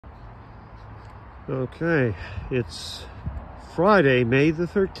Okay, it's Friday, May the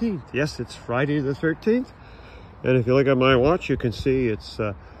 13th. Yes, it's Friday the 13th. And if you look at my watch, you can see it's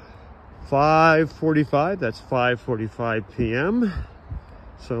 5:45. That's 5:45 p.m.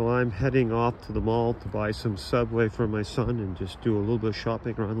 So I'm heading off to the mall to buy some Subway for my son and just do a little bit of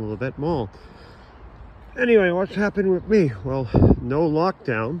shopping around the Levette Mall. Anyway, what's happened with me? Well, no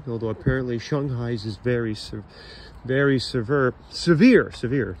lockdown, although apparently Shanghai's is very severe.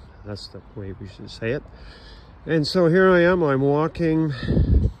 That's the way we should say it. And so here I am, I'm walking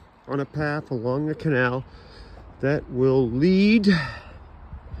on a path along the canal that will lead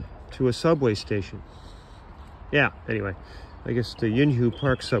to a subway station. Yeah, anyway, I guess the Yinhu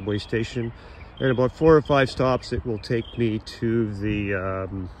Park subway station. And about 4 or 5 stops, it will take me to the,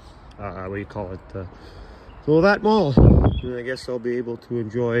 what do you call it? The Levette Mall. And I guess I'll be able to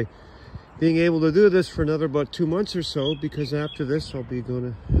enjoy being able to do this for another about 2 months or so, because after this I'm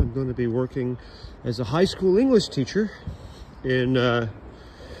going to be working as a high school English teacher in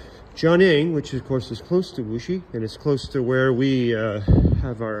Jianing, which of course is close to Wuxi, and it's close to where we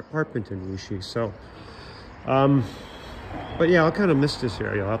have our apartment in Wuxi. So but yeah, I'll kind of miss this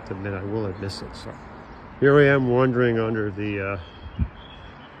area. I'll have to admit, I will miss it. So here I am wandering under the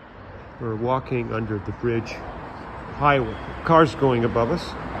or walking under the bridge highway, cars going above us.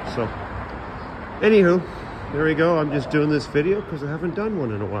 So anywho, there we go. I'm just doing this video because I haven't done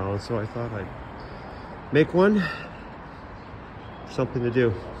one in a while, and so I thought I'd make one. Something to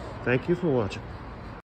do. Thank you for watching.